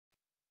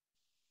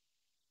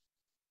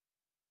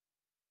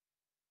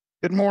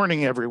Good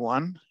morning,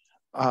 everyone.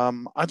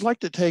 I'd like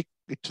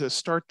to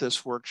start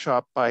this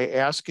workshop by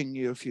asking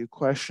you a few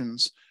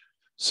questions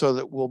so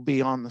that we'll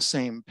be on the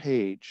same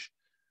page.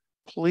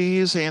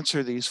 Please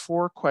answer these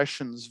 4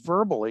 questions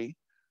verbally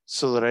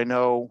so that I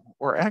know,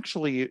 or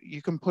actually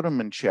you can put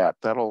them in chat.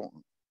 No,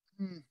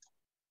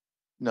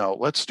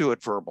 let's do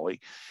it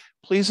verbally.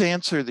 Please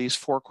answer these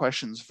 4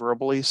 questions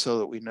verbally so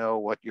that we know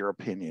what your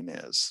opinion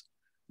is.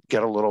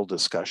 Get a little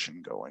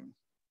discussion going.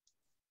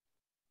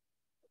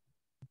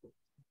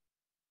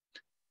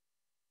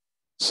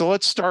 So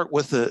let's start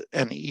with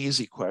an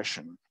easy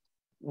question.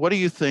 What do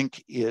you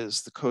think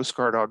is the Coast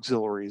Guard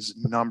Auxiliary's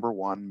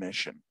 #1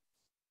 mission?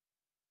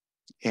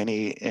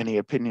 Any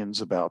opinions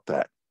about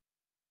that?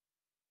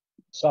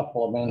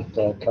 Supplement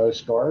the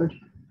Coast Guard.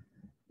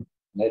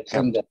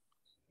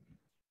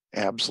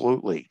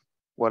 Absolutely.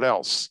 What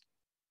else?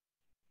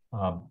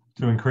 To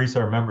increase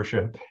our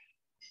membership.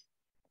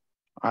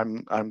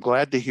 I'm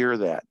glad to hear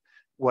that.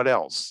 What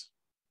else?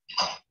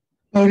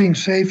 Boating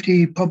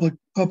safety, public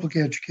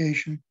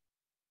education.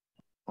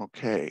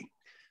 Okay,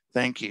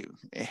 thank you.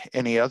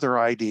 Any other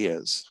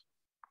ideas?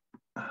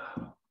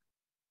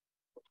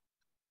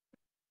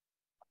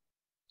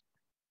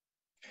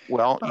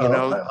 Well, you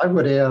know, I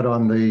would add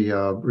on the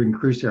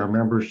increasing our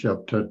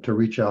membership to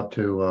reach out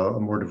to a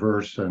more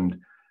diverse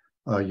and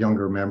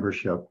younger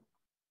membership.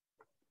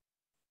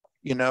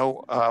 You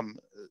know,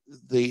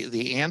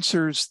 the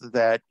answers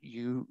that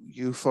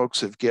you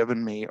folks have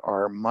given me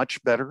are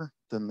much better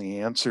than the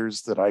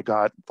answers that I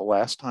got the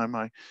last time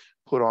I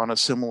put on a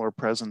similar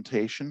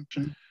presentation.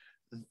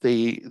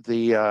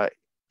 The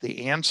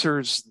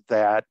answers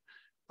that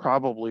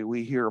probably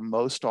we hear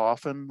most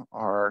often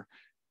are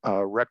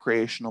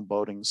recreational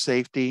boating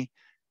safety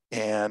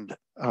and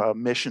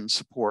mission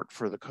support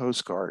for the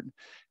Coast Guard.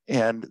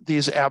 And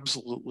these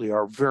absolutely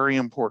are very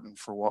important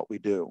for what we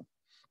do.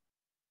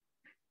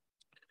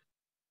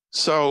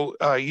 So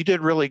you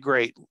did really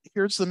great.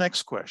 Here's the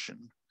next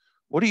question.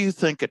 What do you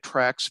think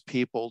attracts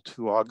people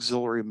to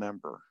auxiliary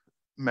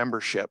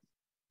membership?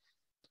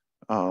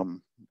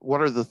 What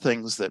are the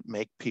things that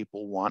make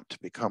people want to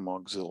become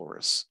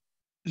auxiliaries?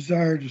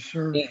 Desire to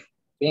serve.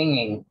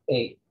 Being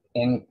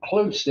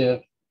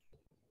inclusive.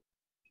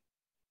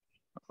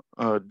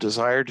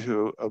 Desire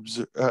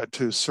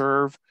to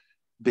serve,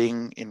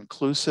 being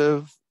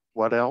inclusive.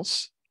 What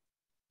else?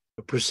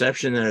 A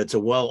perception that it's a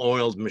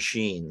well-oiled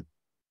machine.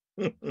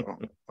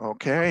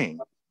 Okay.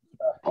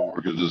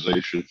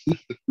 Organization.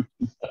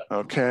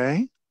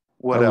 Okay.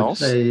 What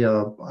else?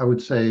 I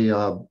would say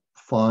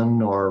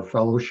fun or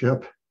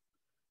fellowship.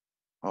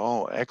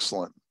 Oh,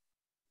 excellent.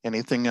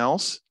 Anything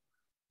else?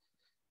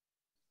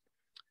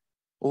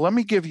 Well, let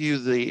me give you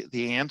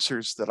the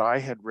answers that I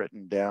had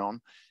written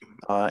down,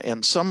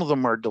 and some of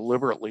them are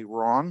deliberately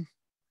wrong.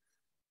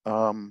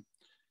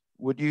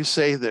 Would you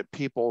say that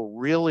people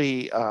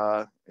really,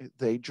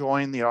 they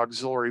join the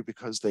auxiliary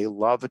because they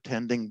love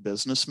attending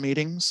business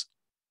meetings?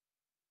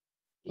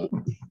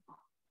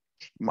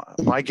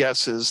 My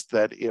guess is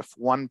that if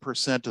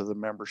 1% of the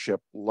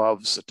membership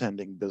loves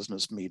attending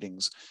business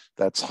meetings,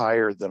 that's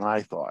higher than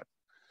I thought.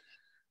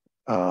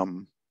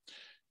 Do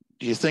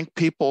you think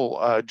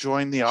people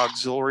join the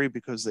auxiliary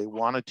because they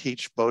want to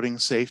teach boating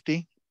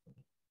safety?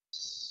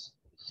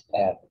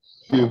 A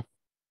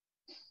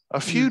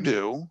few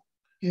do,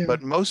 Yeah.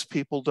 but most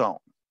people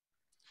don't.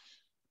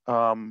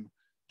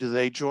 Do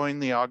they join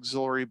the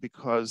auxiliary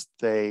because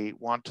they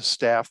want to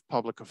staff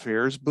public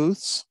affairs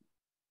booths?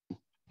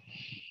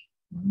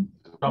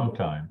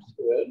 Sometimes.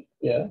 Good.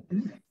 Yeah.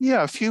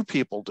 Yeah, a few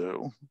people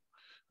do,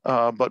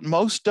 but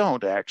most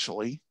don't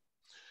actually.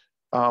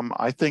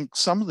 I think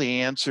some of the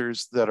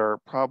answers that are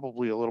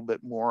probably a little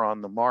bit more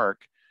on the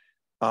mark,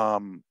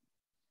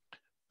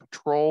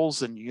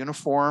 patrols and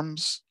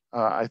uniforms.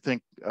 I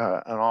think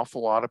an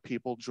awful lot of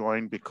people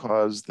join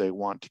because they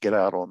want to get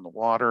out on the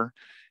water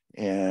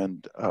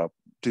and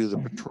do the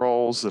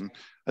patrols. And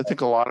I think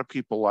a lot of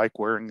people like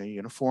wearing the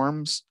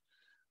uniforms.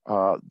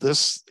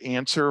 This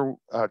answer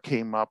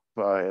came up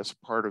as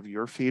part of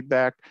your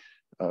feedback,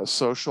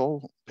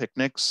 social,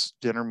 picnics,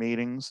 dinner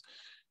meetings,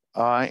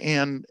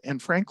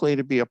 and frankly,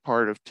 to be a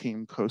part of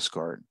Team Coast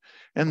Guard.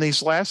 And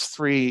these last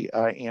 3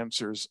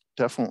 answers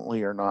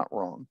definitely are not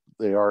wrong.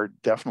 They are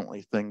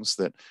definitely things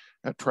that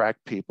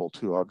attract people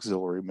to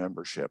auxiliary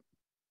membership.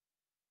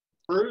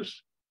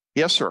 Bruce?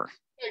 Yes, sir.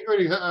 Hey,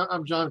 greetings.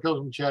 I'm John Coles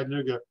from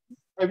Chattanooga.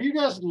 Have you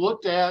guys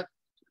looked at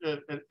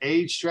an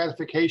age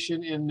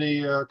stratification in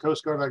the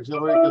Coast Guard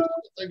Auxiliary? Because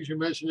the things you're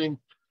mentioning,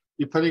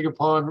 depending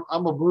upon,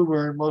 I'm a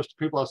boomer, and most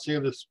people I see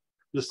in this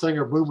thing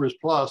are boomers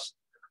plus.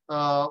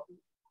 I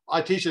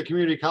teach at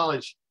community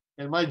college,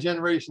 and my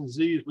Generation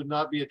Zs would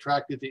not be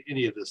attracted to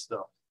any of this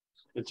stuff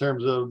in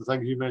terms of the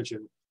things you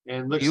mentioned.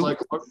 And looks like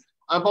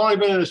I've only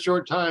been in a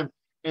short time,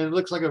 and it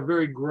looks like a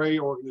very gray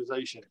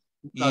organization.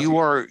 You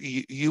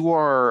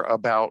are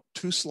about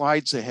 2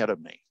 slides ahead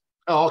of me.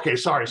 Oh, okay.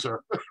 Sorry, sir.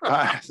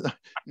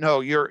 No,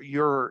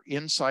 your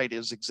insight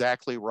is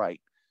exactly right.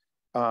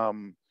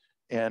 And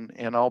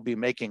I'll be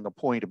making a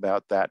point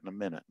about that in a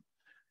minute.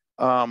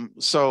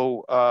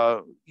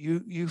 So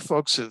you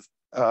folks have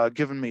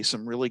given me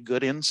some really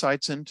good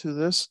insights into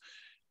this.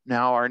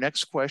 Now, our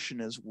next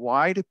question is,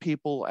 why do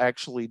people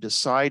actually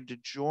decide to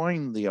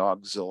join the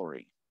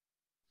auxiliary?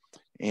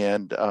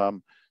 And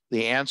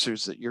the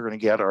answers that you're going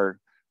to get are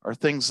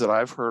things that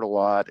I've heard a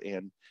lot.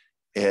 And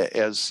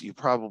as you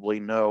probably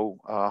know,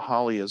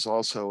 Holly is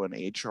also an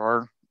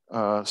HR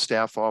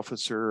staff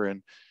officer,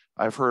 and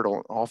I've heard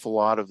an awful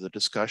lot of the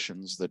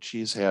discussions that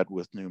she's had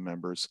with new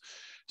members.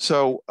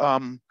 So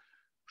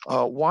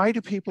why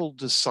do people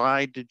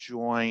decide to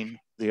join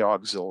the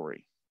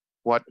auxiliary?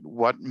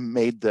 What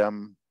made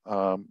them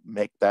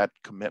make that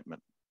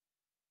commitment?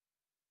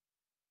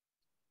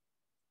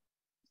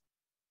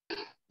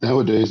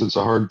 Nowadays, it's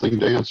a hard thing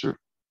to answer.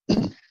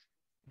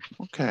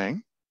 Okay.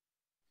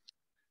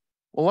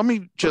 Well, let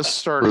me just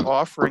start For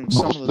offering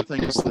some of the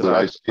things people that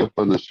I see up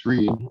on the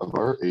screen of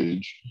our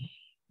age.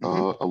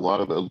 Mhm. A lot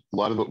of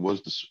it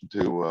was to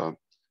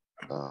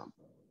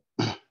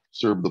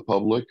serve the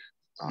public.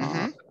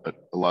 But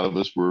a lot of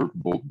us were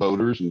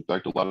boaters. In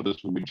fact, a lot of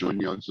us, when we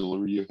joined the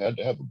auxiliary, you had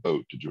to have a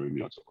boat to join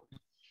the auxiliary.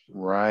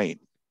 Right.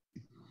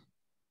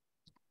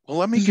 Well,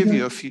 let me give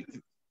you a few.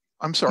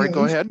 I'm sorry, Yeah,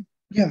 go ahead.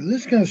 Yeah,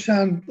 this is going to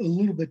sound a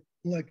little bit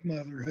like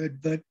motherhood,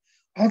 but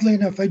oddly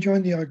enough, I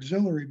joined the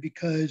auxiliary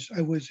because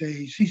I was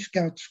a Sea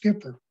Scout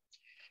skipper,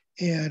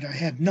 and I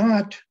had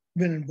not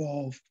been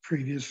involved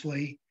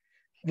previously.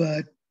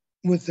 But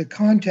with the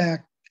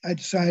contact, I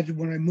decided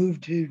when I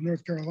moved to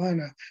North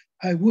Carolina,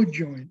 I would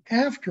join.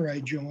 After I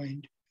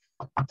joined,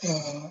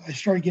 I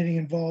started getting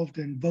involved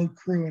in boat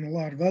crew and a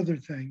lot of other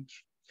things.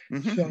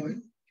 Mhm. So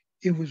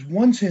it was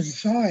once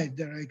inside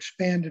that I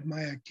expanded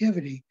my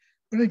activity,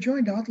 but I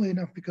joined oddly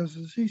enough because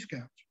of the Sea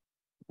Scouts.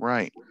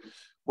 Right.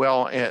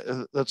 Well,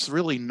 that's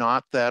really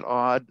not that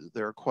odd.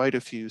 There are quite a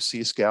few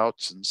Sea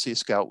Scouts and Sea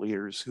Scout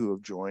leaders who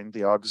have joined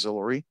the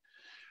auxiliary.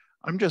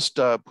 I'm just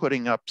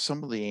putting up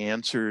some of the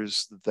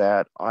answers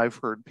that I've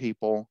heard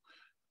people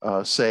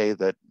say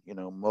that, you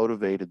know,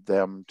 motivated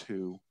them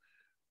to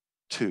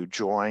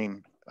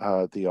join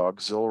the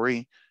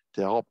auxiliary,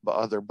 to help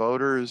other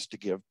boaters, to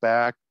give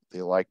back.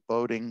 They like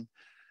boating,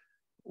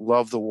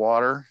 love the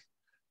water.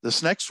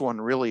 This next one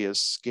really is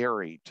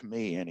scary to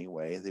me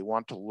anyway. They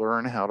want to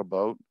learn how to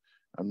boat.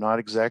 I'm not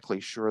exactly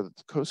sure that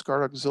the Coast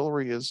Guard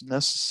Auxiliary is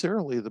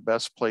necessarily the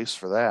best place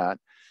for that.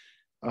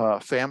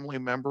 Family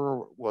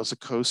member was a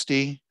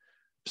coastie,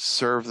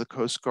 serve the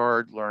Coast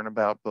Guard, learn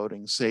about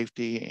boating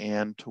safety,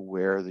 and to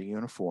wear the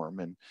uniform.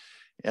 And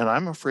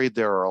I'm afraid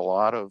there are a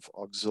lot of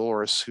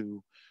auxiliaries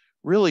who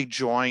really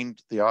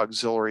joined the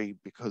auxiliary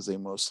because they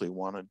mostly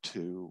wanted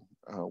to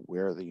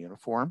wear the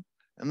uniform.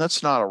 And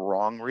that's not a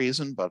wrong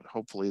reason, but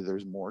hopefully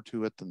there's more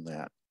to it than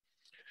that.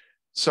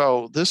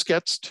 So this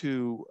gets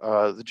to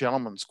the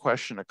gentleman's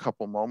question a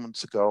couple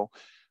moments ago.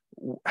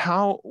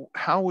 How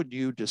would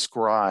you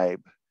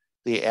describe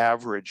the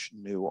average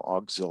new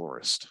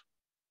auxiliarist?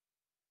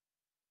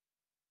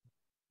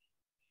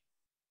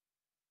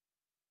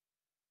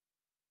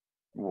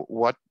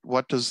 What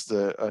does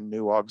a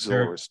new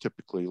auxiliarist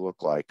typically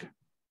look like?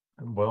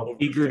 Well,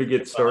 Eager to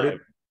get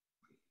started.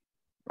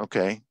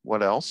 Okay,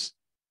 what else?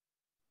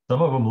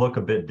 some of them look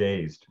a bit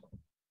dazed.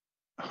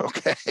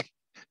 Okay.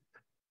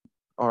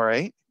 All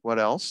right, what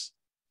else?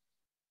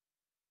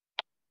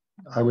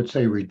 I would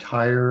say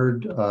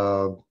retired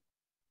and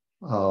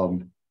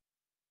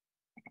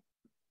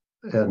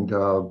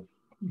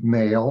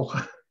male.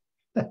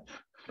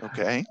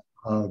 Okay.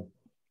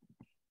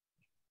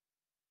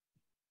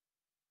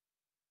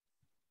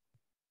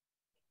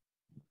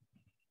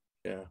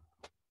 Yeah.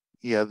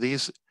 Yeah,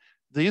 these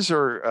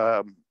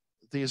are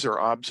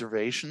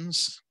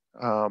observations,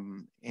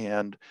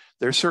 and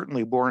they're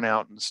certainly borne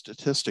out in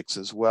statistics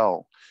as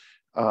well.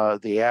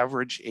 The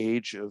average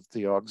age of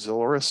the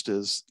auxiliarist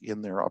is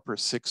in their upper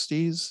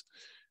 60s.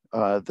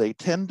 They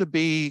tend to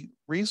be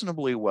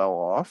reasonably well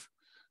off,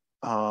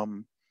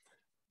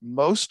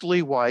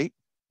 mostly white,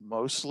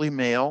 mostly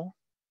male,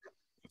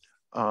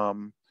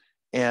 and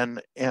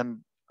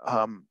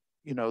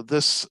you know,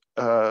 this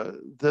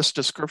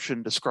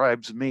description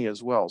describes me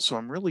as well. So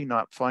I'm really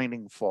not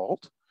finding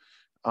fault.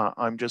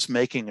 I'm just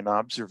making an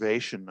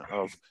observation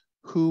of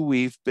who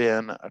we've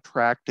been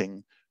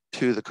attracting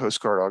to the Coast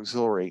Guard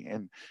Auxiliary.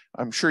 And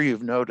I'm sure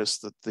you've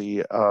noticed that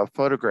the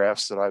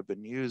photographs that I've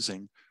been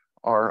using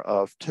are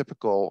of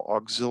typical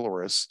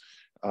auxiliarists.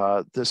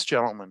 This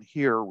gentleman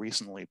here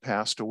recently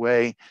passed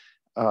away,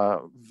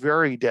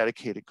 very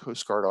dedicated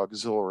Coast Guard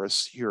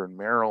auxiliarist here in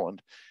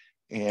Maryland.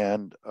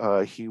 And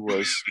he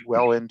was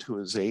well into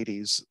his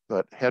 80s,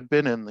 but had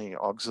been in the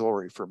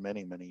auxiliary for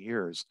many, many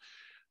years.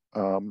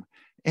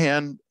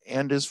 And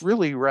is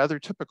really rather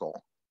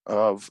typical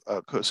of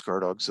Coast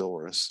Guard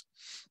auxiliaries.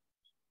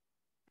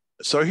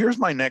 So here's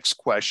my next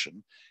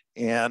question.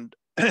 And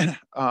I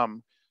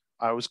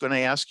was going to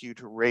ask you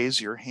to raise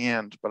your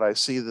hand, but I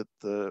see that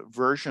the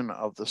version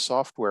of the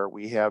software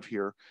we have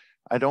here,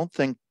 I don't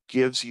think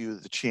gives you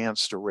the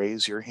chance to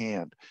raise your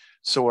hand.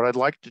 So what I'd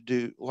like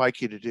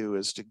you to do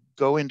is to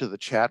go into the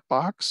chat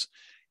box,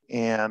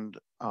 and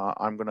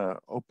I'm going to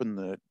open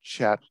the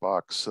chat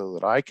box so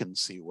that I can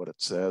see what it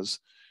says.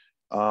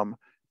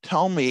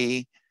 tell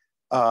me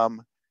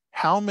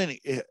how many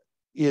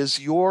is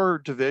your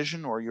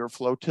division or your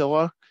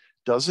flotilla,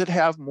 does it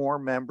have more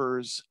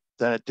members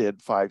than it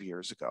did 5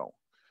 years ago?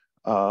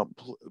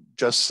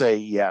 Just say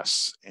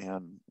yes,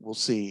 and we'll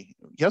see.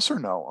 Yes or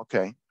no?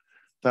 Okay,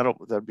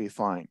 that'd be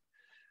fine.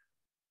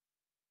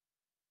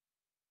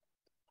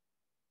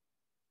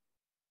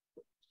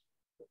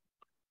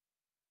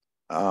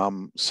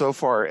 So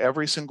far,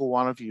 every single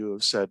one of you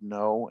have said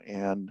no,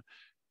 and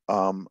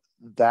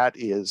that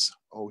is,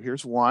 oh,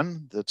 here's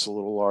one that's a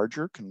little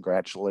larger.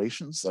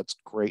 Congratulations, that's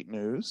great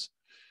news.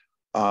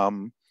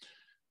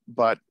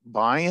 But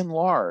by and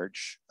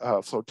large,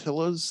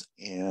 flotillas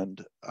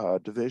and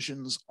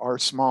divisions are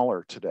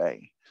smaller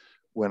today.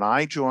 When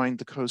I joined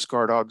the Coast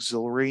Guard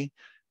Auxiliary,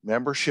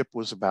 membership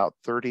was about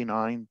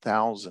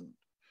 39,000.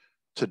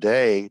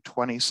 Today,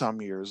 20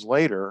 some years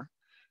later,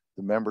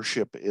 the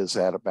membership is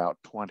at about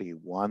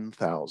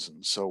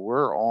 21,000. So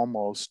we're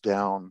almost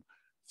down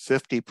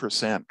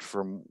 50%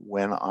 from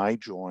when I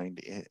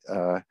joined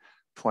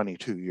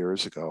 22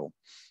 years ago.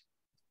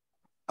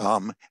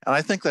 And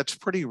I think that's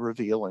pretty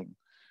revealing.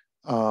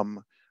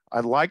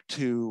 I'd like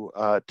to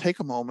take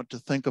a moment to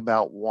think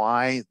about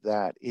why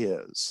that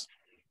is.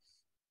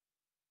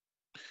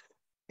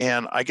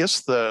 And I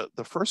guess the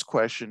first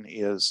question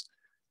is,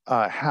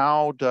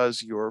 how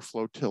does your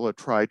flotilla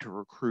try to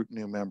recruit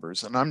new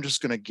members? And I'm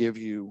just going to give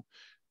you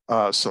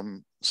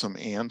some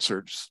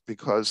answers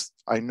because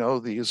I know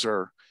these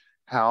are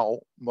how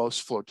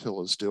most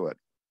flotillas do it.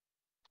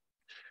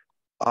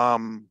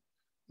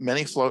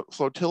 Many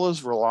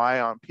flotillas rely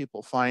on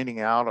people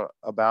finding out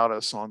about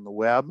us on the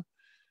web.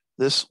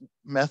 This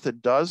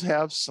method does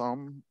have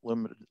some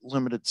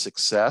limited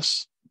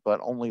success, but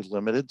only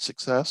limited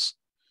success.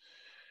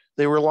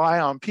 They rely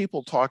on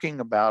people talking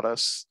about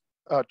us,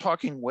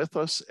 talking with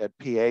us at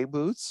PA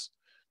booths.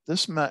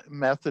 This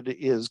method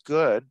is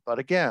good, but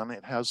again,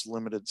 it has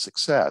limited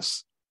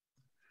success.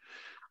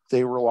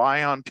 They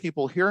rely on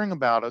people hearing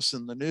about us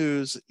in the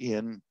news,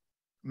 in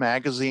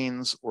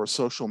magazines or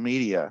social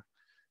media.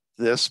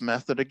 This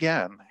method,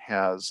 again,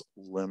 has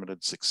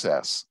limited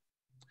success.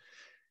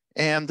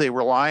 And they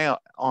rely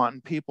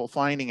on people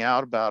finding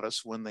out about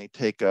us when they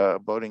take a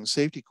boating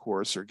safety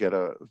course or get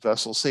a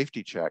vessel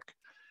safety check.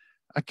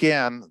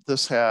 Again,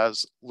 this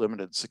has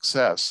limited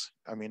success.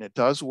 I mean, it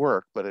does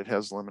work, but it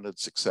has limited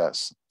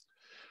success.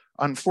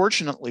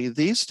 Unfortunately,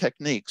 these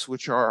techniques,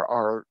 which are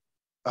our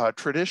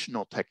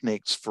traditional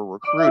techniques for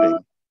recruiting,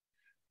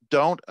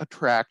 don't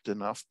attract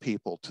enough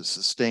people to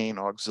sustain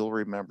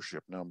auxiliary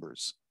membership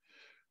numbers.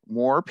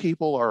 More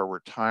people are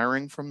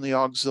retiring from the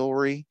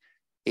auxiliary,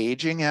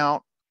 aging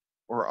out,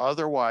 or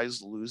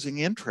otherwise losing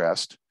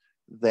interest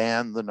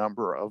than the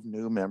number of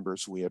new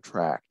members we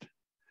attract.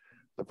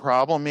 The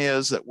problem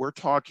is that we're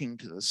talking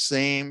to the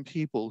same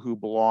people who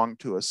belong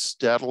to a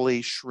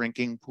steadily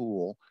shrinking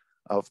pool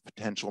of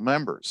potential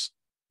members.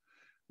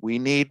 We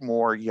need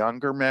more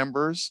younger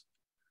members.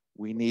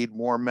 We need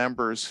more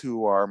members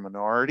who are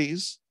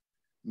minorities,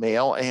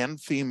 male and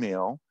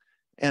female,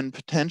 and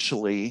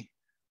potentially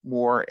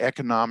more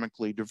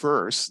economically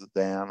diverse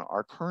than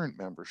our current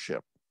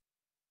membership.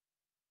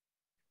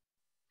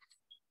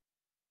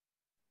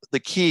 The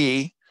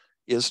key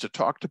is to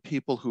talk to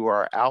people who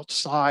are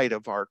outside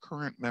of our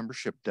current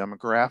membership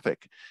demographic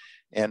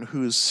and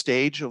whose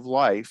stage of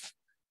life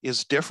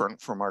is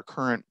different from our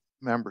current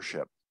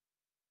membership.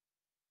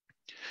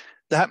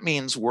 That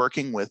means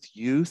working with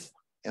youth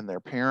and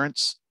their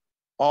parents,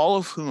 all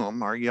of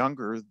whom are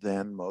younger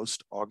than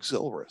most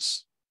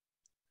auxiliaries.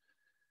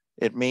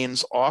 It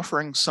means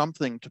offering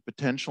something to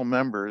potential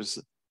members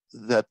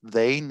that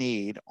they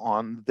need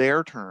on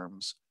their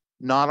terms,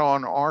 not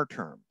on our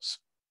terms.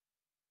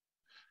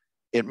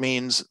 It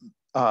means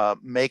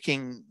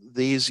making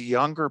these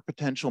younger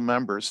potential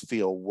members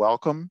feel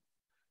welcome,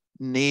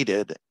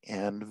 needed,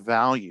 and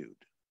valued.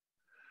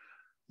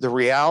 The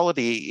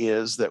reality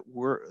is that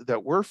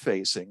we're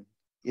facing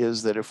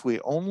is that if we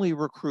only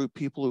recruit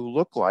people who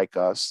look like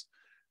us,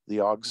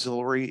 the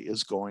auxiliary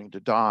is going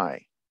to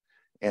die.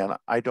 And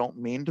I don't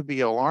mean to be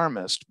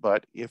alarmist,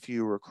 but if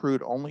you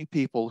recruit only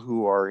people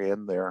who are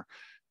in their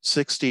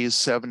 60s,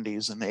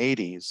 70s, and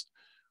 80s,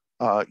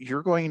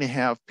 you're going to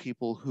have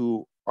people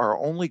who are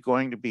only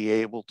going to be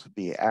able to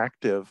be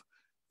active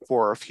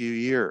for a few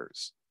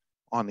years.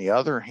 On the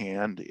other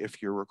hand,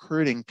 if you're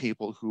recruiting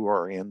people who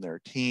are in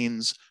their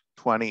teens,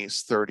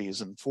 20s,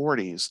 30s, and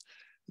 40s,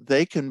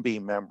 they can be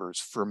members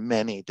for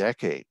many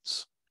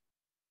decades.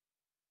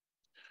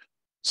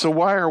 So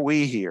why are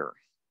we here?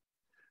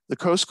 The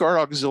Coast Guard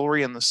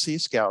Auxiliary and the Sea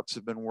Scouts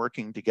have been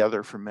working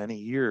together for many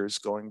years,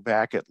 going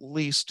back at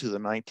least to the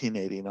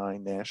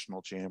 1989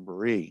 National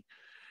Jamboree.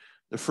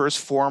 The first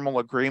formal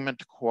agreement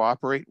to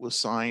cooperate was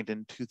signed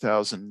in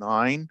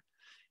 2009.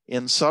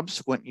 In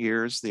subsequent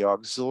years, the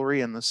Auxiliary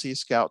and the Sea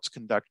Scouts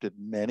conducted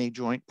many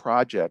joint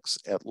projects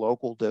at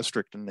local,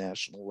 district, and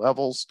national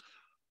levels.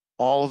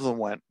 All of them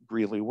went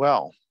really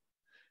well.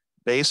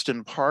 Based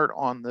in part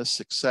on this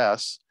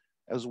success,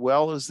 as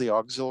well as the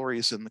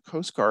auxiliaries and the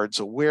Coast Guard's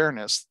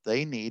awareness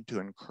they need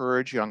to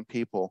encourage young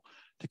people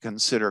to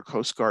consider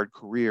Coast Guard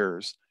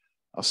careers,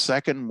 a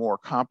second, more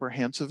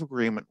comprehensive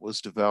agreement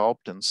was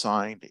developed and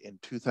signed in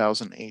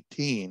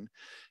 2018,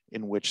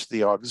 in which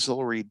the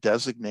auxiliary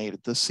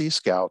designated the Sea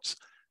Scouts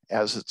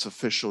as its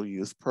official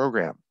youth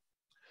program.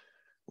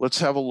 Let's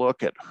have a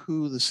look at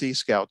who the Sea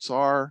Scouts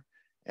are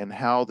and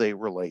how they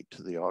relate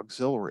to the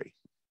auxiliary.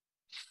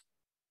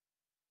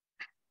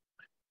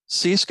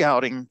 Sea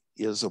Scouting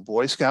is a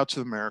Boy Scouts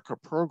of America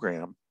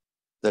program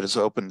that is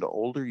open to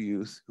older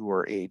youth who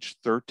are aged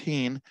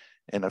 13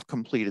 and have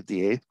completed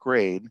the 8th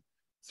grade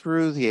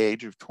through the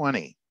age of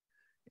 20.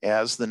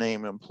 As the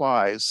name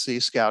implies, Sea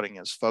Scouting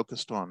is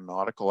focused on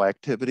nautical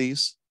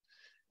activities.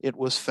 It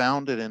was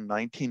founded in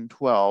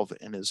 1912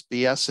 and is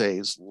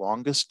BSA's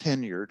longest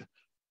tenured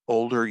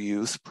older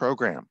youth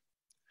program.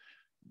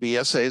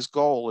 BSA's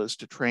goal is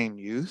to train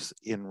youth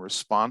in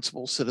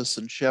responsible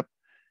citizenship,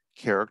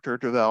 character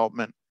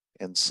development,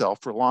 and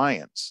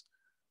self-reliance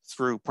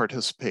through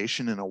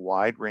participation in a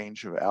wide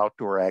range of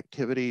outdoor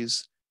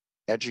activities,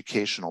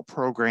 educational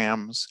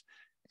programs,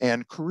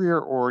 and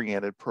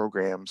career-oriented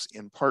programs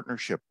in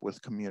partnership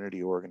with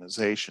community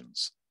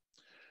organizations.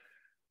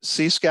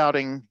 Sea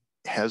Scouting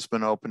has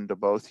been open to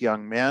both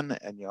young men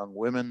and young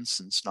women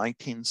since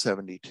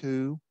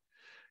 1972.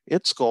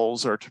 Its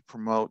goals are to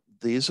promote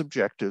these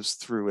objectives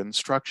through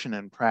instruction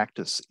and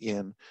practice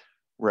in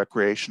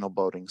recreational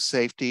boating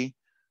safety,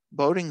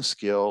 boating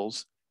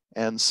skills,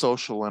 and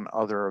social and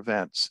other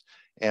events.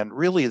 And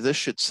really, this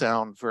should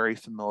sound very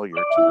familiar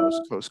to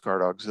most Coast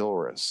Guard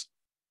auxiliaries.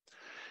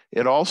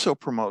 It also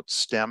promotes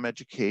STEM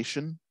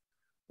education,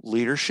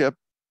 leadership,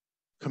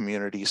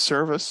 community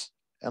service,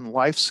 and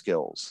life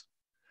skills.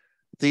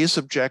 These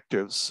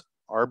objectives,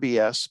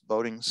 RBS,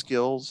 boating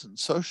skills, and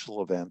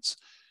social events,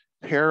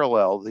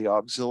 parallel the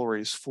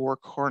auxiliary's 4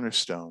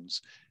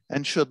 cornerstones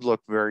and should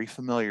look very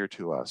familiar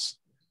to us.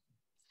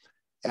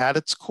 At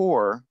its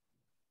core,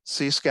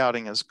 Sea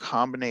Scouting is a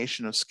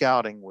combination of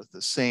scouting with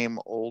the same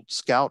old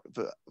scout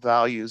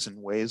values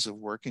and ways of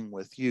working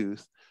with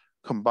youth,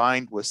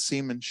 combined with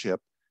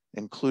seamanship,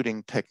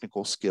 including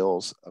technical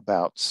skills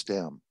about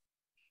STEM.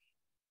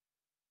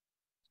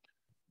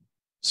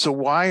 So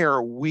why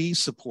are we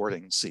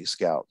supporting Sea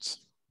Scouts?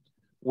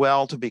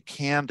 Well, to be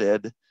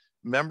candid,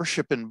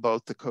 membership in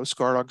both the Coast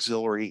Guard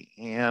Auxiliary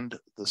and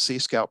the Sea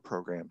Scout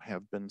program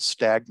have been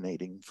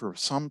stagnating for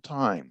some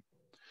time.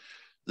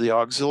 The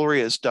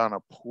auxiliary has done a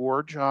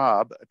poor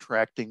job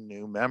attracting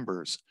new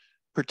members,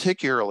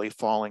 particularly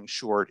falling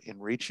short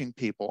in reaching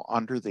people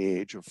under the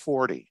age of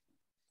 40.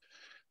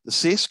 The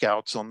Sea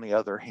Scouts, on the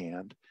other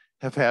hand,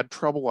 have had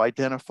trouble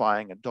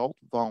identifying adult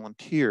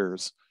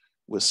volunteers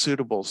with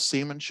suitable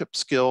seamanship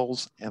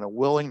skills and a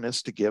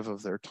willingness to give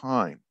of their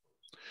time.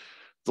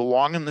 The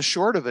long and the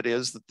short of it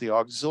is that the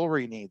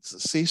auxiliary needs the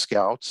Sea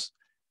Scouts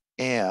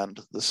and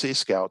the Sea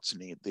Scouts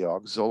need the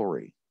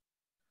auxiliary.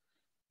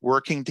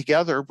 Working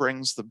together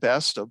brings the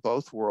best of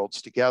both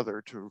worlds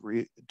together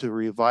to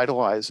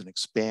revitalize and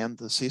expand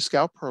the Sea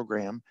Scout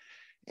program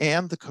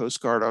and the Coast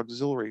Guard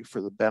Auxiliary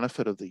for the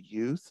benefit of the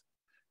youth,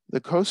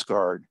 the Coast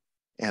Guard,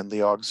 and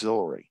the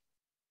auxiliary.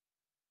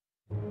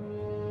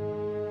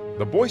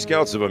 The Boy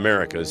Scouts of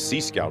America's Sea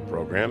Scout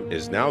program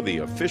is now the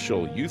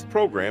official youth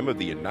program of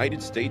the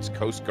United States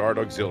Coast Guard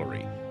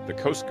Auxiliary, the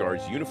Coast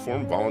Guard's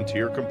uniform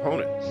volunteer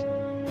component.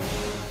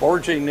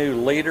 Forging new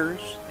leaders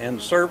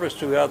and service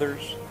to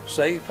others,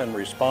 safe and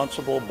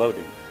responsible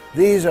boating.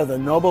 These are the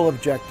noble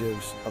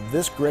objectives of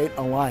this great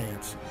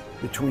alliance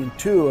between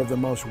 2 of the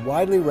most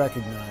widely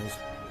recognized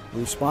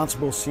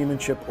responsible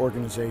seamanship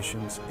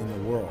organizations in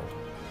the world.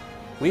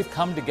 We've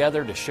come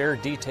together to share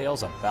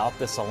details about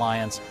this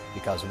alliance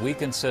because we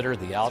consider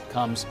the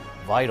outcomes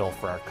vital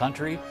for our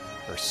country,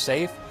 for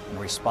safe and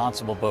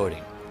responsible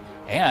boating,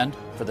 and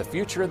for the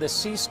future of the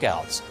Sea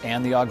Scouts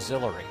and the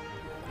auxiliary.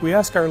 We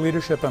ask our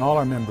leadership and all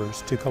our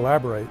members to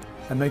collaborate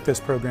and make this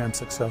program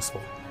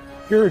successful.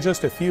 Here are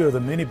just a few of the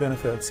many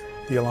benefits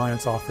the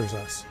Alliance offers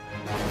us.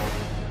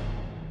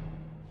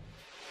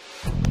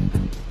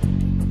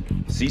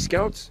 Sea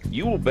Scouts,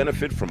 you will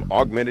benefit from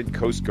augmented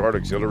Coast Guard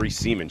Auxiliary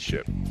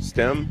seamanship,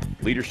 STEM,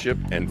 leadership,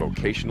 and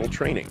vocational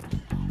training.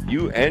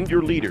 You and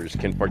your leaders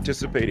can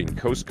participate in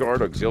Coast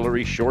Guard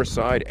Auxiliary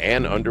shoreside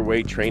and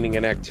underway training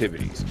and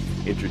activities,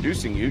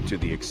 introducing you to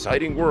the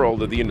exciting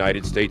world of the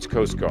United States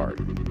Coast Guard.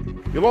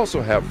 You'll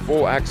also have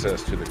full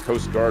access to the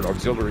Coast Guard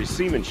Auxiliary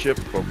seamanship,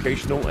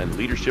 vocational, and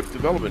leadership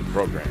development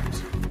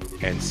programs.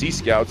 And Sea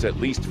Scouts at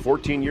least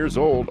 14 years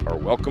old are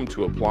welcome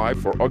to apply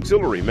for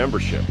auxiliary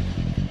membership.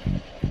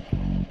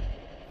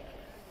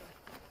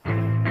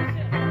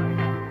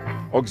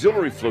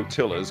 Auxiliary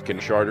flotillas can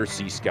charter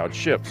Sea Scout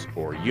ships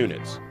or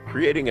units,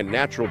 creating a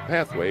natural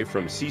pathway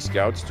from Sea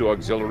Scouts to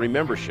auxiliary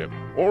membership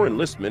or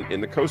enlistment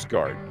in the Coast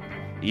Guard.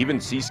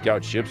 Even Sea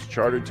Scout ships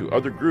chartered to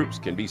other groups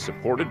can be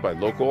supported by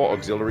local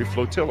auxiliary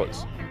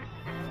flotillas.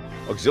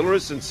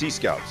 Auxiliaries and Sea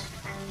Scouts,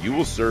 you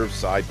will serve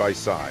side by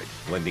side,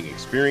 blending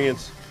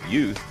experience,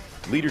 youth,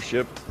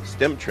 leadership,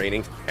 STEM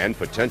training, and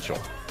potential.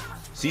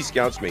 Sea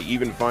Scouts may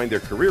even find their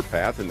career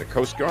path in the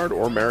Coast Guard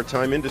or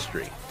maritime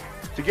industry.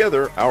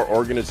 Together, our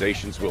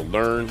organizations will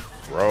learn,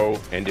 grow,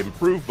 and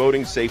improve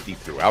boating safety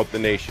throughout the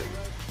nation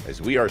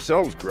as we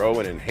ourselves grow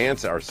and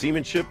enhance our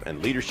seamanship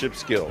and leadership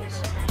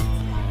skills.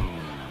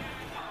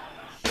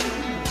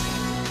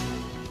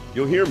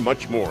 You'll hear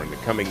much more in the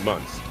coming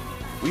months.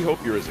 We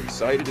hope you're as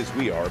excited as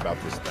we are about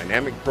this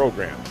dynamic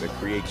program that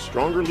creates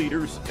stronger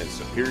leaders and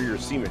superior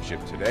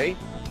seamanship today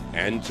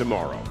and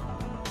tomorrow.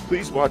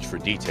 Please watch for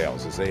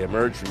details as they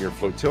emerge from your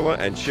flotilla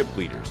and ship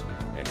leaders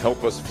and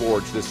help us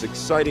forge this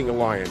exciting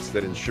alliance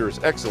that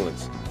ensures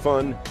excellence,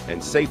 fun,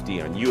 and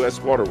safety on U.S.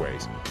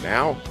 waterways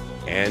now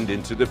and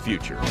into the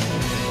future.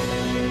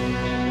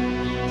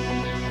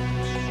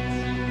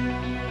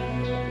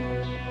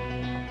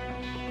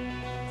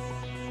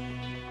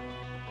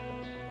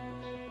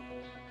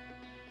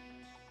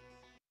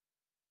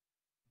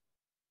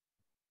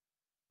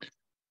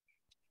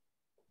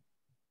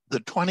 The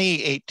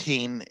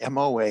 2018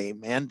 MOA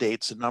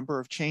mandates a number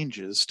of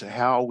changes to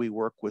how we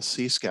work with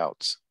Sea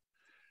Scouts.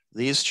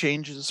 These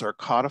changes are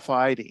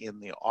codified in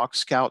the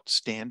AuxScout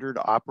Standard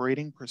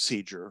Operating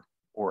Procedure,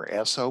 or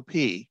SOP,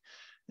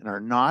 and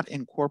are not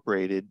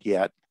incorporated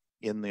yet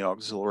in the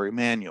Auxiliary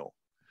Manual.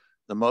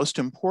 The most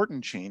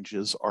important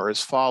changes are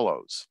as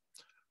follows.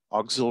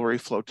 Auxiliary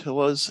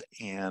flotillas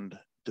and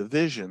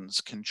divisions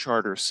can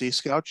charter Sea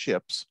Scout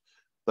ships,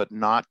 but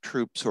not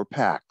troops or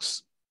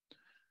packs.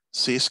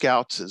 Sea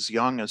Scouts as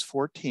young as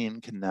 14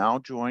 can now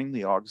join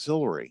the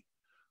auxiliary.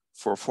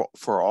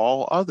 For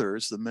all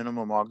others, the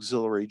minimum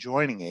auxiliary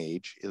joining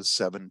age is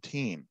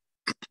 17.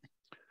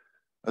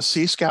 A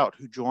Sea Scout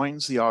who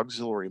joins the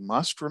auxiliary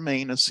must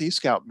remain a Sea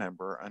Scout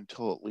member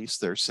until at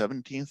least their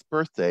 17th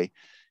birthday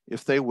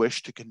if they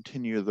wish to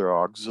continue their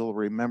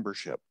auxiliary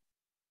membership.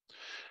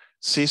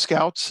 Sea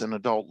Scouts and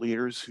adult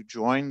leaders who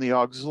join the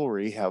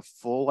auxiliary have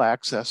full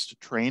access to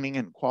training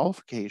and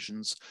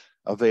qualifications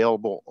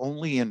available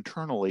only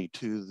internally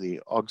to the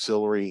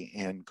auxiliary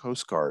and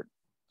Coast Guard.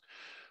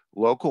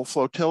 Local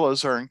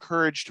flotillas are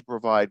encouraged to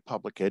provide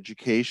public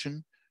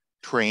education,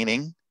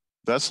 training,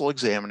 vessel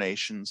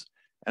examinations,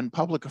 and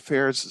public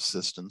affairs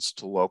assistance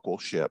to local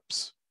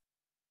ships.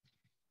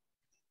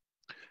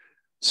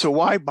 So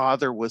why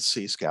bother with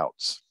Sea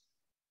Scouts?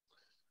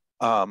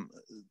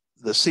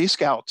 The Sea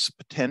Scouts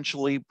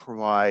potentially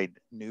provide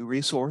new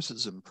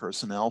resources and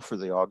personnel for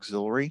the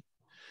auxiliary.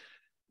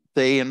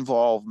 They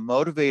involve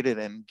motivated,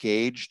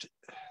 engaged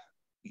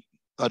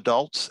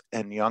adults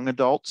and young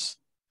adults,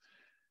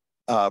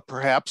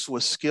 perhaps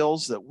with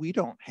skills that we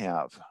don't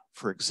have.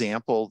 For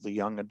example, the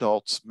young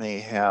adults may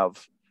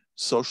have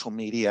social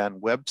media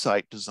and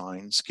website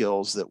design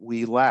skills that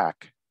we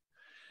lack.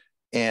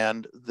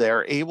 And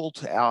they're able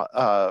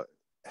to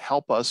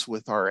help us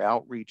with our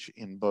outreach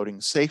in boating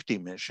safety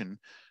mission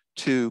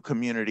to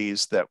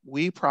communities that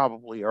we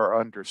probably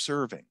are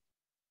underserving.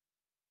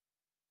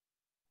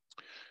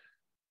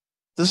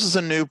 This is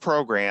a new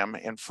program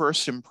and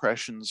first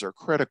impressions are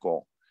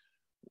critical.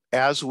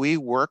 As we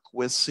work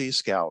with Sea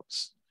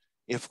Scouts,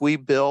 if we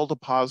build a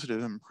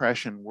positive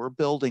impression, we're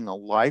building a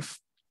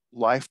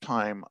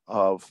lifetime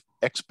of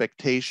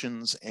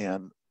expectations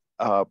and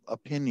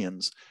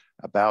opinions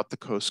about the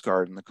Coast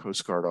Guard and the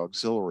Coast Guard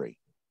Auxiliary.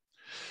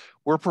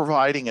 We're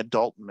providing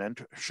adult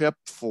mentorship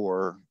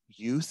for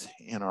youth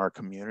in our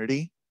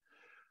community.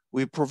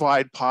 We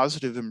provide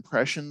positive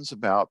impressions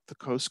about the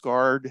Coast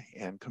Guard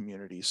and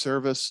community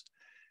service.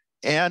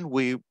 And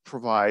we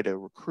provide a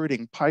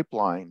recruiting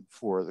pipeline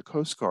for the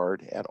Coast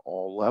Guard at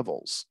all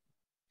levels.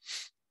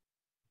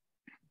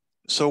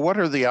 So what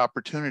are the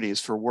opportunities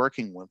for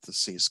working with the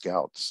Sea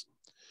Scouts?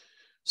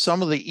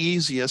 Some of the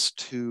easiest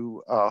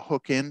to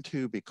hook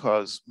into,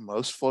 because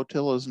most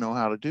flotillas know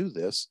how to do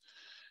this,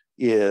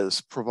 is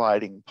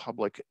providing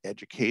public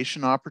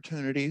education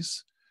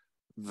opportunities,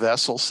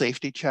 vessel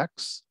safety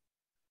checks,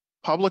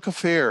 public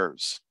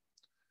affairs,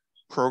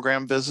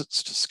 program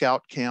visits to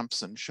scout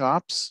camps and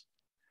shops,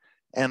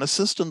 and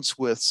assistance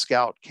with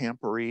scout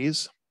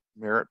camporees,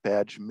 merit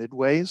badge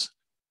midways,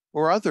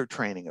 or other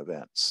training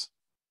events.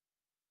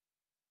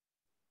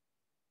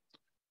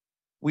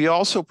 We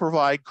also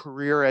provide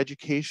career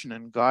education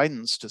and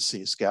guidance to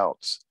Sea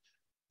Scouts,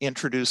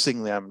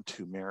 introducing them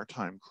to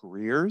maritime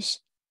careers,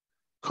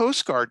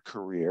 Coast Guard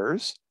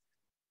careers,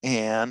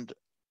 and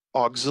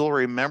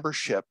auxiliary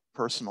membership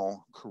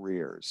personal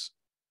careers.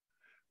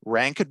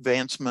 Rank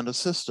advancement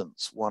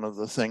assistance. One of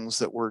the things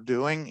that we're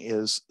doing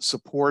is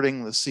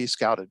supporting the Sea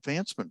Scout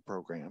advancement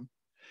program,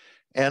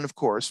 and of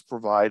course,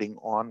 providing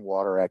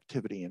on-water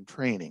activity and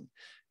training.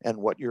 And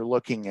what you're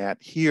looking at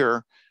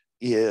here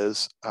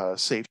is a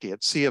safety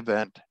at sea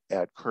event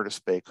at Curtis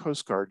Bay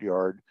Coast Guard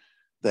Yard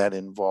that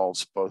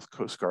involves both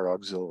Coast Guard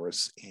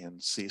auxiliaries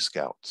and Sea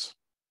Scouts.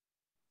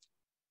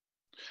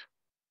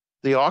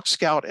 The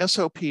AuxScout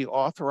SOP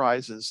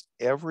authorizes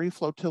every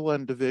flotilla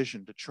and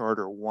division to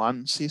charter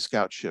one Sea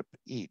Scout ship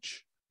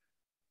each.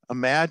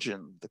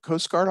 Imagine the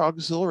Coast Guard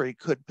Auxiliary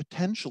could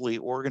potentially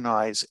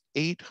organize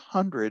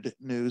 800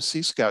 new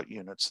Sea Scout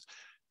units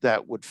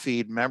that would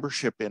feed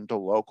membership into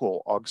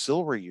local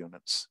auxiliary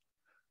units.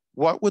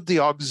 What would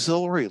the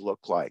auxiliary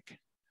look like?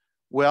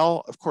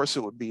 Well, of course, it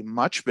would be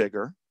much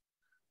bigger.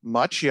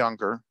 much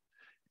younger,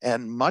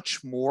 and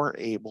much more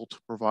able to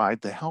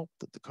provide the help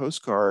that the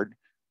Coast Guard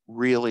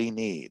really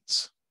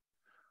needs.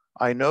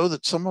 I know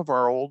that some of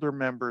our older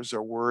members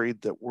are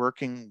worried that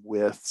working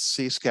with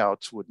Sea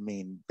Scouts would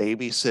mean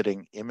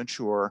babysitting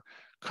immature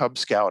Cub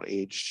Scout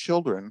aged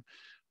children,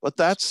 but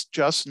that's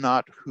just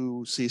not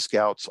who Sea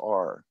Scouts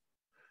are.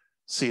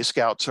 Sea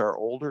Scouts are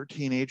older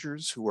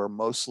teenagers who are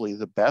mostly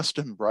the best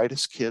and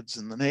brightest kids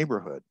in the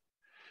neighborhood.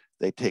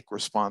 They take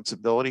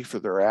responsibility for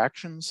their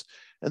actions,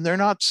 and they're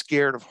not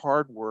scared of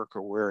hard work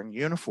or wearing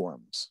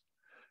uniforms.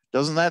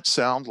 Doesn't that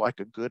sound like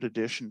a good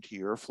addition to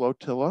your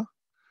flotilla?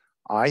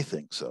 I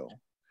think so.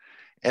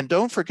 And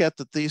don't forget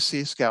that these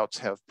Sea Scouts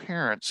have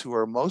parents who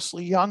are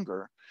mostly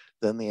younger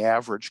than the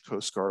average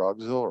Coast Guard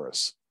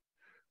auxiliaries.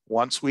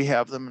 Once we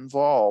have them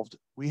involved,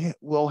 we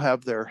will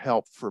have their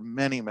help for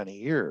many, many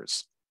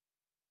years.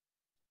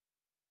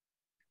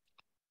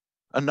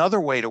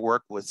 Another way to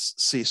work with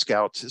Sea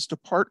Scouts is to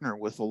partner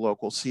with a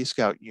local Sea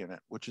Scout unit,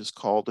 which is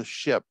called a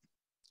ship.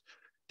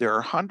 There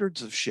are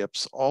hundreds of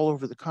ships all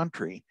over the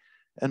country,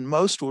 and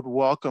most would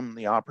welcome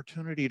the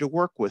opportunity to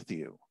work with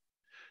you.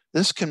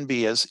 This can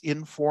be as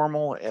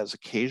informal as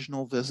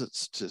occasional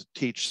visits to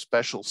teach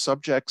special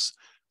subjects,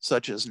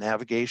 such as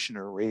navigation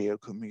or radio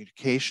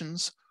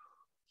communications,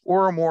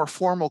 or a more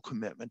formal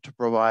commitment to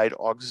provide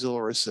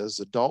auxiliaries as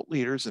adult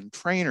leaders and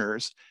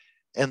trainers,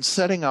 and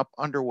setting up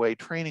underway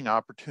training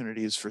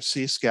opportunities for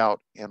Sea Scout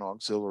and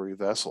auxiliary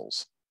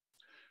vessels.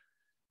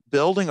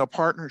 Building a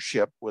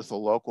partnership with a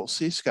local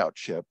Sea Scout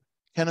ship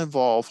can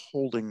involve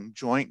holding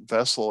joint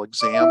vessel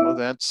exam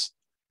events,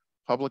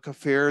 public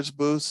affairs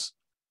booths,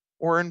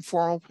 or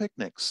informal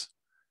picnics.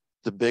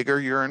 The bigger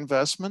your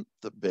investment,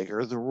 the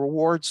bigger the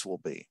rewards will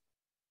be.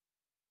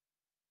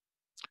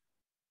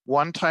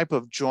 One type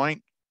of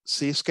joint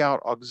Sea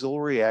Scout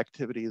auxiliary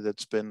activity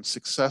that's been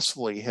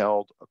successfully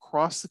held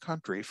across the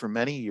country for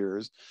many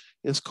years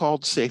is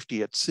called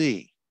Safety at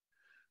Sea.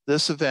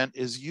 This event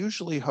is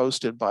usually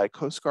hosted by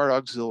Coast Guard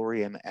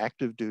auxiliary and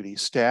active duty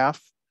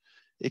staff.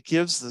 It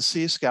gives the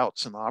Sea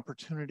Scouts an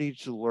opportunity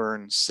to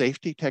learn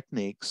safety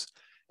techniques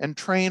and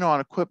train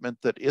on equipment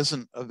that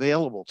isn't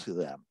available to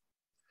them.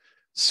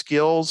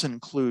 Skills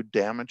include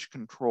damage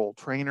control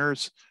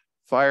trainers,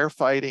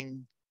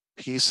 firefighting,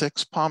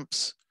 P6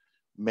 pumps,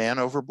 man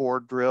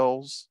overboard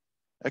drills,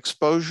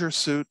 exposure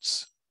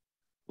suits,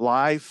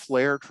 live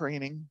flare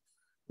training,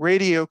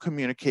 radio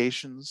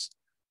communications,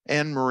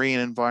 and marine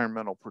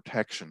environmental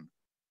protection.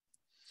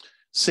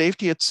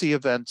 Safety at Sea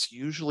events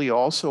usually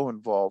also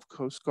involve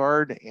Coast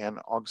Guard and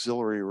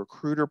auxiliary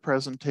recruiter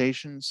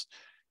presentations.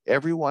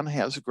 Everyone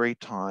has a great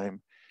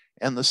time,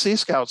 and the Sea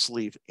Scouts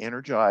leave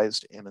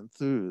energized and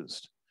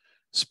enthused.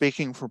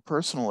 Speaking from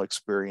personal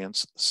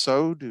experience,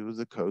 so do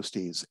the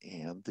Coasties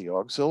and the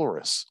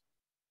auxiliaries.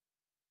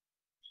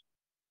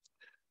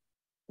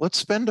 Let's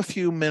spend a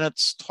few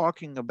minutes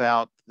talking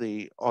about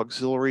the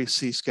Auxiliary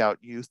Sea Scout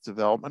Youth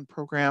Development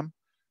Program,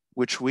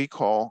 which we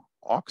call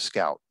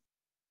AuxScout.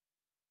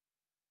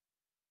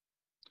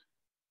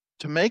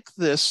 To make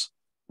this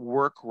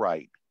work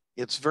right,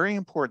 it's very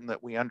important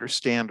that we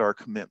understand our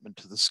commitment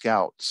to the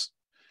Scouts.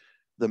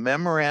 The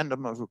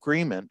Memorandum of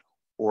Agreement,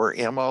 or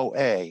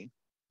MOA,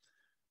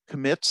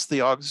 commits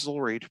the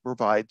auxiliary to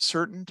provide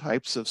certain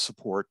types of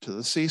support to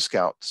the Sea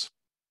Scouts.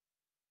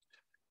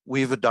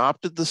 We've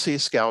adopted the Sea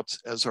Scouts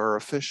as our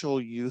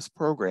official youth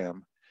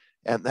program,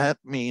 and that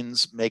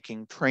means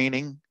making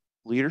training,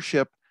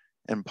 leadership,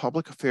 and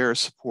public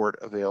affairs support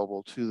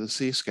available to the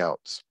Sea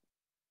Scouts.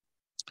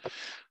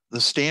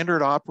 The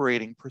Standard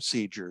Operating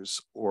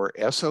Procedures, or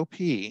SOP,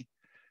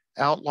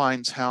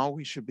 outlines how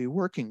we should be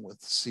working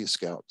with the Sea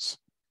Scouts.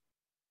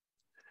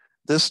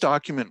 This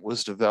document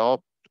was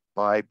developed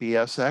by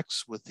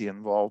BSX with the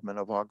involvement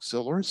of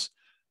auxiliaries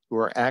who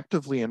are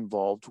actively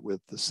involved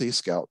with the Sea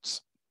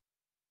Scouts.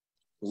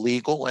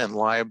 Legal and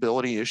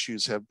liability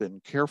issues have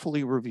been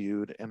carefully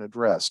reviewed and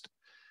addressed.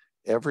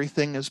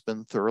 Everything has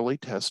been thoroughly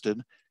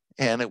tested,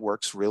 and it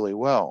works really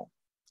well.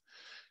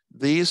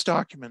 These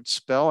documents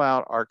spell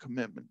out our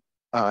commitment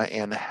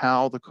and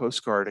how the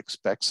Coast Guard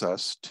expects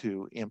us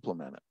to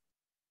implement it.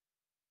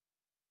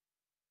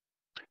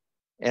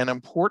 An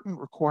important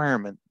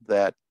requirement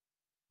that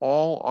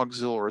all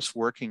auxiliaries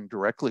working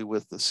directly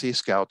with the Sea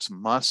Scouts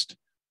must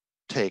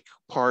take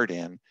part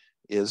in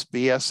is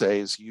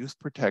BSA's Youth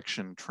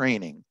Protection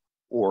Training,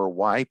 or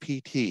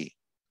YPT.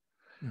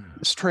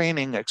 This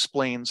training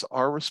explains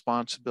our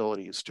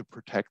responsibilities to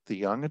protect the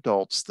young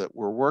adults that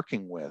we're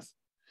working with.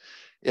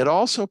 It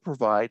also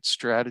provides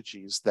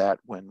strategies that,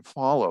 when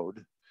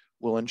followed,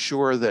 will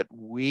ensure that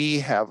we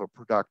have a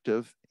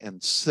productive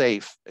and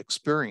safe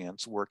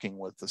experience working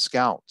with the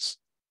Scouts.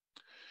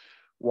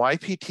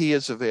 YPT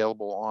is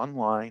available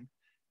online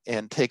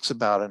and takes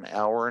about an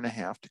hour and a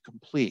half to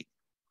complete.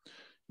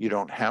 You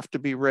don't have to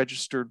be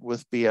registered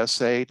with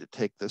BSA to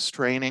take this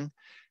training,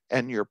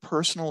 and your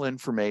personal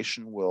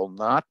information will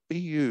not be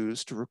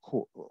used to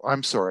record,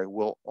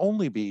 will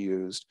only be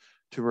used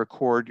to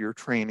record your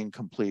training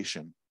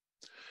completion.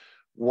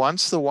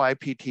 Once the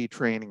YPT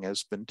training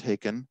has been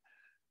taken,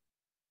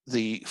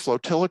 The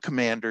flotilla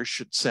commander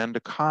should send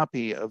a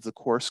copy of the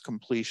course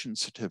completion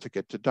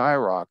certificate to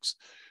DIROCS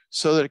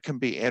so that it can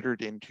be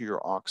entered into your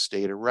AUX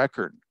data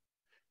record.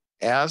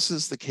 As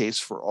is the case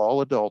for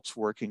all adults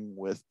working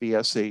with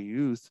BSA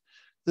youth,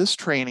 this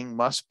training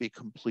must be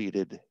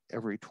completed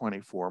every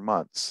 24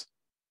 months.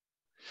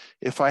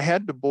 If I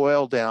had to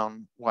boil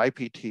down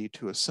YPT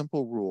to a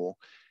simple rule,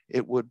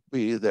 it would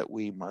be that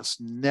we must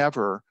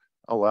never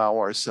allow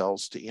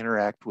ourselves to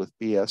interact with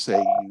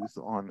BSA youth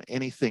on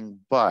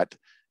anything but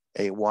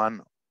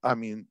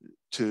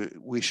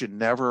we should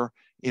never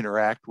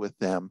interact with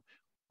them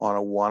on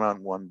a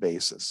one-on-one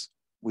basis.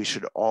 We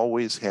should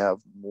always have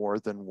more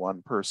than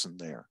one person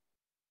there.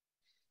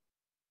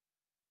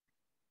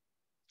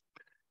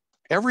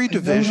 Every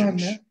division,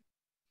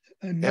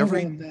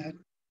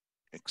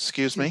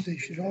 excuse me? They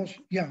should also,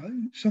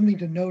 something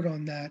to note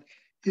on that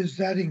is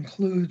that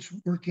includes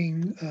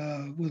working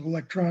with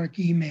electronic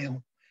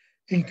email,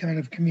 any kind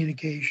of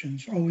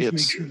communications. Always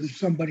make sure there's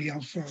somebody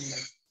else on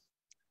there.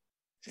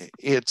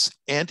 It's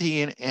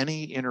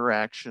any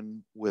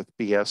interaction with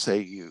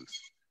BSA youth.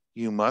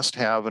 You must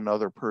have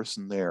another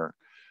person there.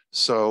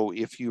 So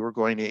if you are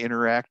going to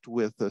interact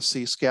with a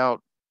Sea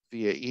Scout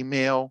via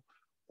email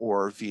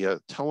or via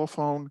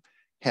telephone,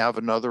 have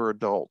another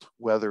adult,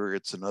 whether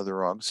it's another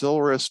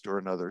auxiliarist or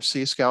another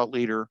Sea Scout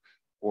leader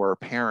or a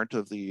parent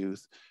of the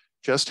youth.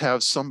 Just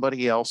have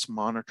somebody else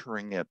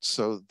monitoring it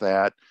so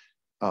that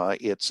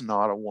it's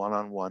not a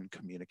one-on-one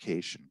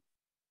communication.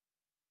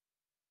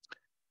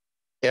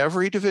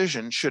 Every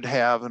division should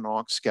have an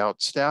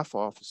AuxScout staff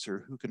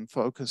officer who can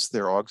focus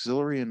their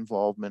auxiliary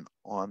involvement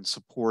on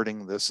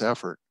supporting this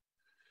effort.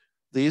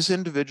 These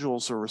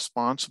individuals are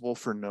responsible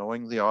for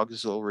knowing the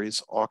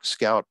auxiliary's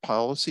AuxScout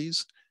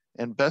policies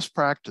and best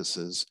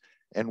practices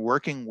and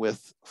working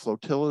with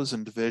flotillas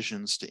and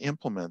divisions to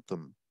implement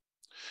them.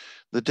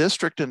 The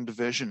district and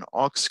division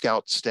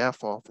AuxScout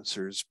staff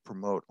officers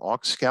promote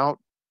AuxScout,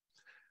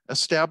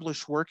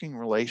 establish working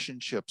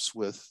relationships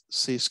with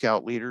Sea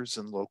Scout leaders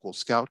and local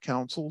Scout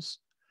councils,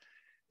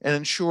 and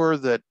ensure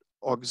that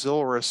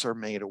auxiliarists are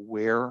made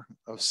aware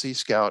of Sea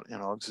Scout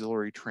and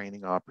auxiliary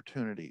training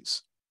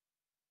opportunities.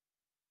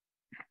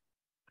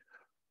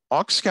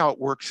 AuxScout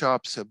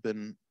workshops have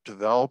been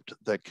developed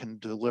that can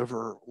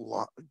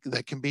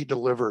be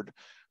delivered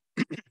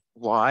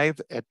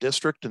live at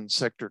district and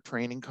sector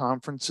training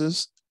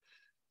conferences.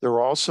 They're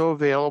also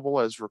available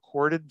as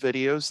recorded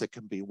videos that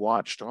can be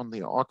watched on the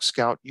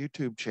AuxScout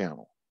YouTube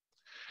channel.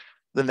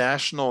 The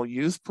National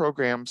Youth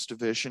Programs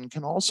Division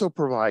can also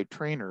provide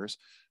trainers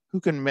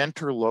who can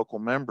mentor local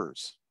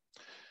members.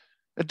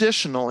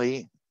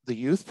 Additionally, the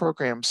youth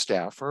program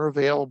staff are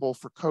available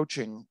for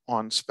coaching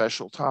on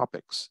special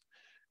topics.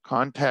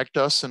 Contact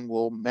us and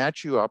we'll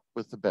match you up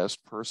with the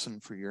best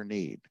person for your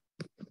need.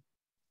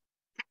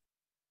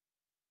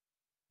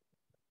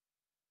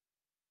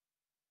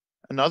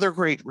 Another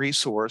great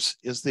resource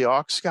is the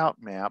AuxScout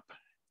map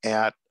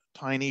at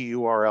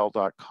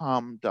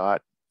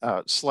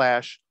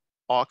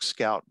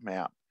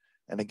tinyurl.com/AuxScoutMap.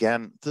 And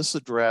again, this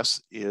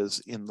address is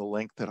in the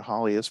link that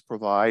Holly has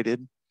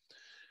provided.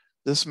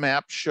 This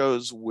map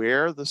shows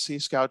where the Sea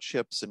Scout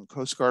ships and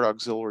Coast Guard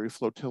auxiliary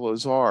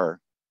flotillas are.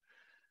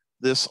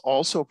 This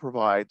also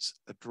provides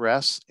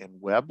address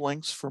and web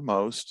links for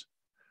most.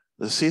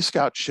 The Sea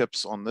Scout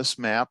ships on this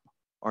map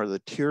are the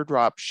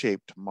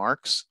teardrop-shaped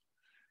marks,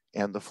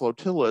 and the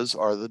flotillas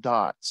are the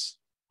dots.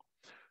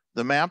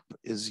 The map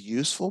is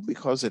useful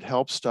because it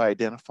helps to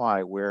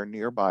identify where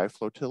nearby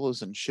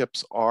flotillas and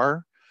ships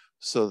are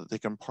so that they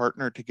can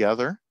partner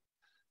together.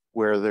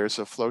 Where there's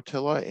a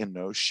flotilla and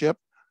no ship,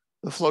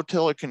 the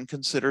flotilla can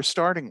consider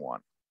starting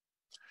one.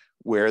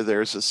 Where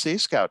there's a Sea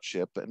Scout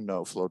ship and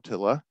no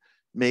flotilla,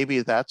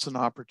 maybe that's an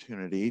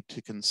opportunity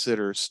to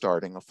consider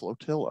starting a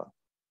flotilla.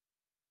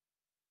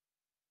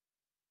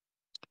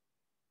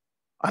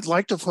 I'd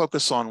like to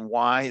focus on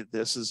why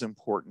this is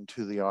important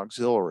to the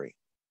auxiliary.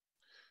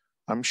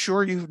 I'm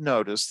sure you've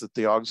noticed that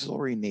the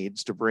auxiliary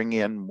needs to bring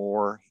in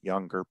more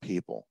younger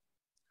people.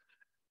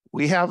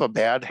 We have a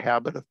bad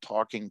habit of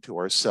talking to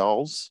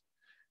ourselves,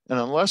 and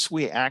unless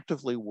we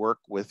actively work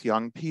with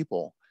young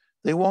people,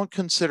 they won't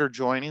consider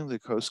joining the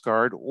Coast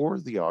Guard or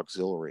the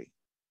auxiliary.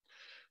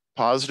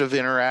 Positive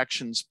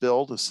interactions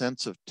build a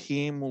sense of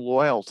team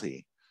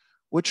loyalty,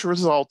 which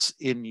results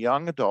in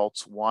young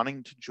adults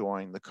wanting to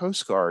join the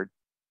Coast Guard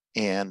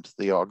and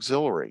the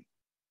auxiliary.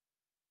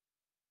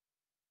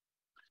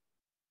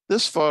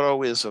 This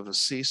photo is of a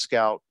Sea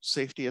Scout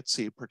Safety at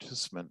Sea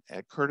participant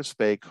at Curtis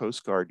Bay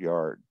Coast Guard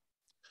Yard.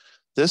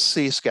 This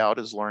Sea Scout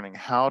is learning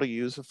how to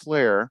use a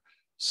flare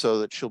so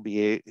that she'll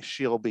be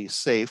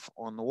safe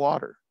on the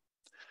water.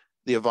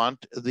 The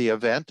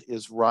event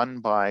is run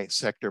by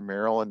Sector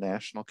Maryland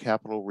National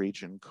Capital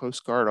Region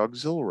Coast Guard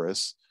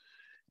auxiliaries,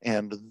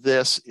 and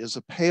this is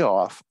a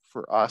payoff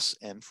for us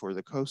and for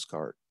the Coast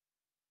Guard.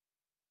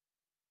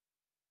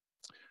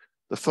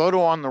 The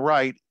photo on the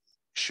right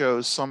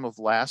shows some of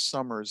last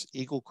summer's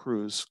Eagle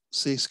Cruise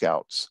Sea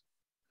Scouts.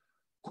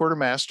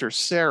 Quartermaster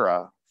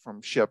Sarah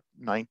from ship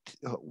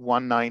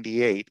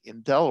 198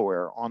 in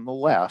Delaware on the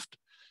left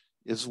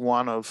is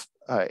one of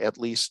at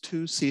least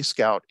 2 Sea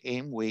Scout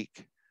AIM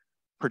Week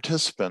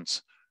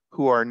participants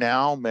who are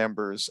now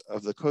members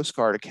of the Coast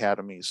Guard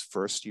Academy's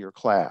first-year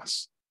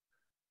class.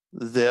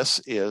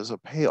 This is a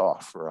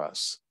payoff for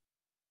us.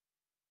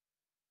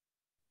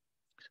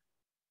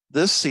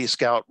 This Sea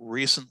Scout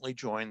recently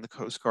joined the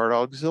Coast Guard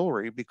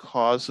Auxiliary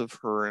because of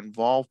her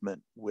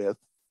involvement with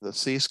the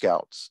Sea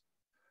Scouts.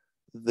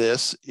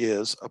 This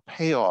is a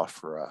payoff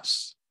for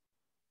us.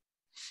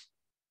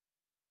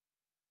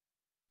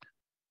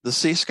 The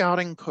Sea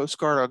Scouting Coast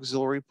Guard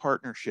Auxiliary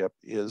partnership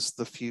is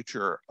the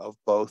future of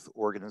both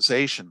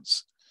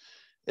organizations.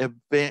 It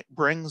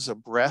brings a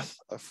breath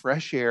of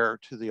fresh air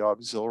to the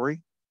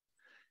auxiliary.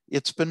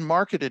 It's been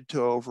marketed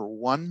to over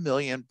 1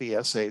 million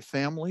BSA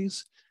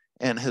families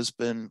and has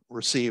been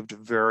received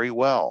very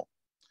well.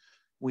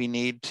 We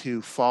need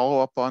to follow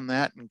up on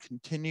that and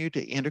continue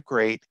to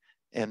integrate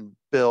and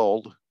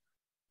build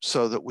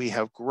so that we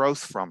have growth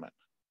from it.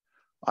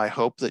 I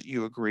hope that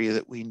you agree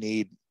that we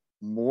need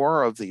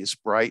more of these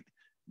bright,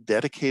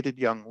 dedicated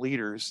young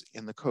leaders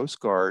in the Coast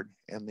Guard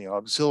and the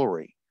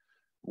auxiliary.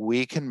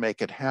 We can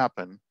make it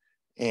happen,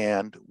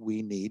 and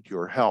we need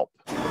your help.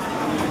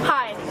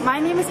 Hi, my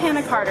name is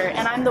Hannah Carter,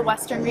 and I'm the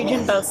Western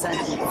Region Bosun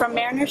from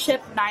Mariner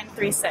Ship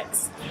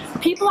 936.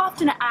 People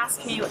often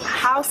ask me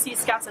how Sea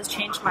Scouts has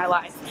changed my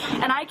life,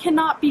 and I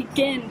cannot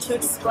begin to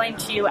explain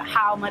to you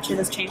how much it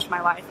has changed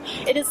my life.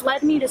 It has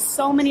led me to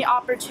so many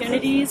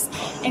opportunities,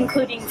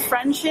 including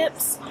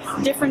friendships,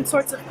 different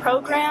sorts of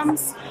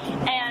programs,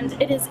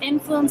 and it has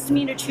influenced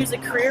me to choose a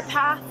career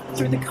path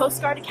through the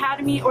Coast Guard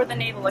Academy or the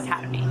Naval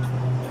Academy.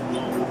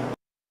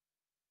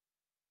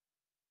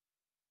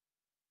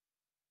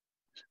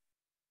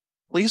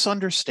 Please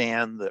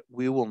understand that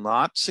we will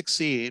not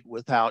succeed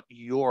without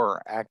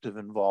your active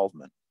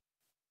involvement.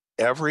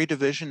 Every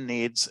division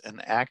needs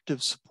to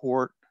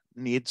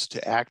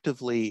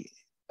actively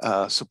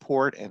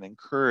support and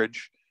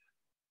encourage.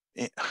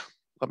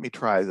 Let me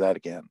try that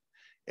again.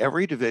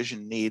 Every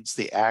division needs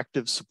the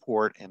active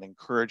support and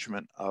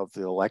encouragement of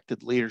the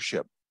elected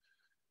leadership,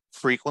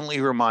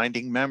 frequently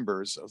reminding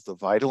members of the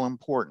vital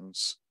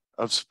importance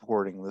of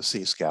supporting the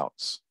Sea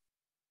Scouts.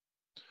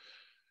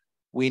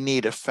 We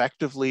need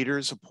effective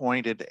leaders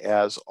appointed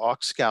as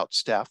AuxScout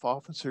staff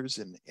officers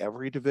in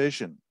every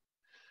division.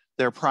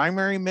 Their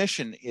primary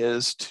mission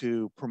is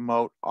to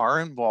promote our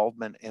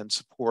involvement and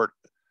support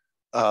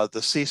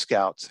the Sea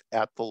Scouts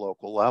at the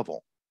local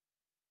level.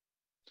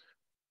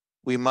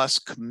 We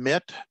must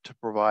commit to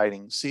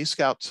providing Sea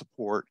Scout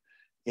support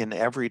in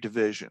every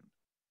division.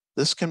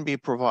 This can be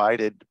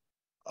provided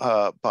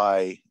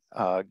by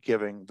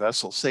giving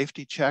vessel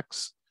safety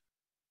checks,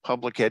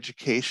 public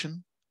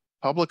education,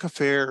 public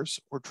affairs,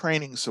 or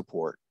training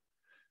support.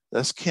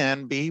 This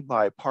can be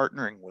by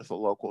partnering with a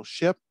local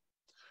ship.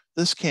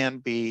 This can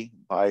be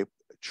by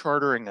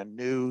chartering a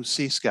new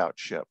Sea Scout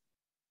ship.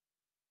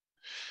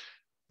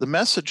 The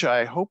message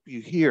I hope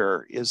you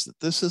hear is that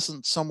this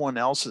isn't someone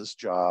else's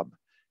job.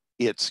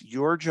 It's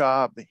your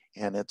job,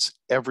 and it's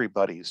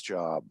everybody's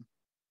job.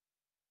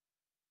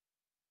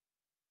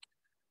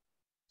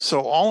 So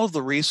all of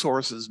the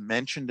resources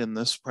mentioned in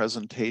this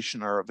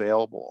presentation are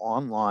available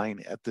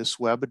online at this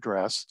web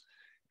address.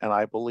 And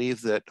I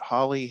believe that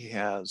Holly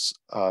has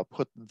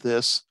put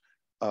this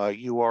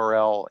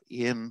URL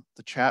in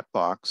the chat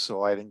box.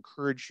 So I'd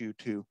encourage you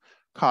to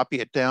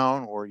copy it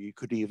down, or you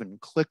could even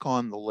click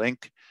on the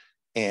link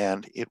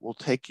and it will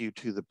take you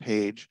to the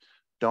page.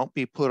 Don't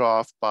be put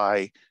off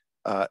by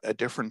a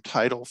different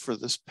title for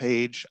this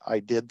page.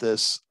 I did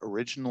this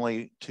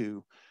originally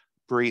to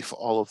brief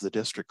all of the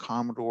district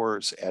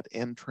commodores at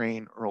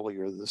N-Train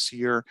earlier this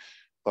year,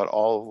 but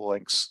all of the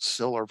links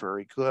still are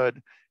very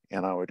good,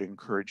 and I would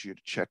encourage you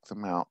to check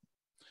them out.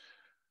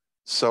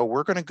 So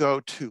we're going to go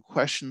to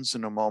questions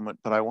in a moment,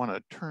 but I want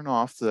to turn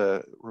off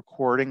the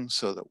recording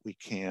so that we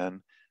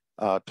can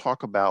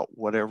talk about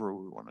whatever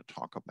we want to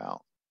talk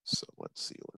about. So let's see.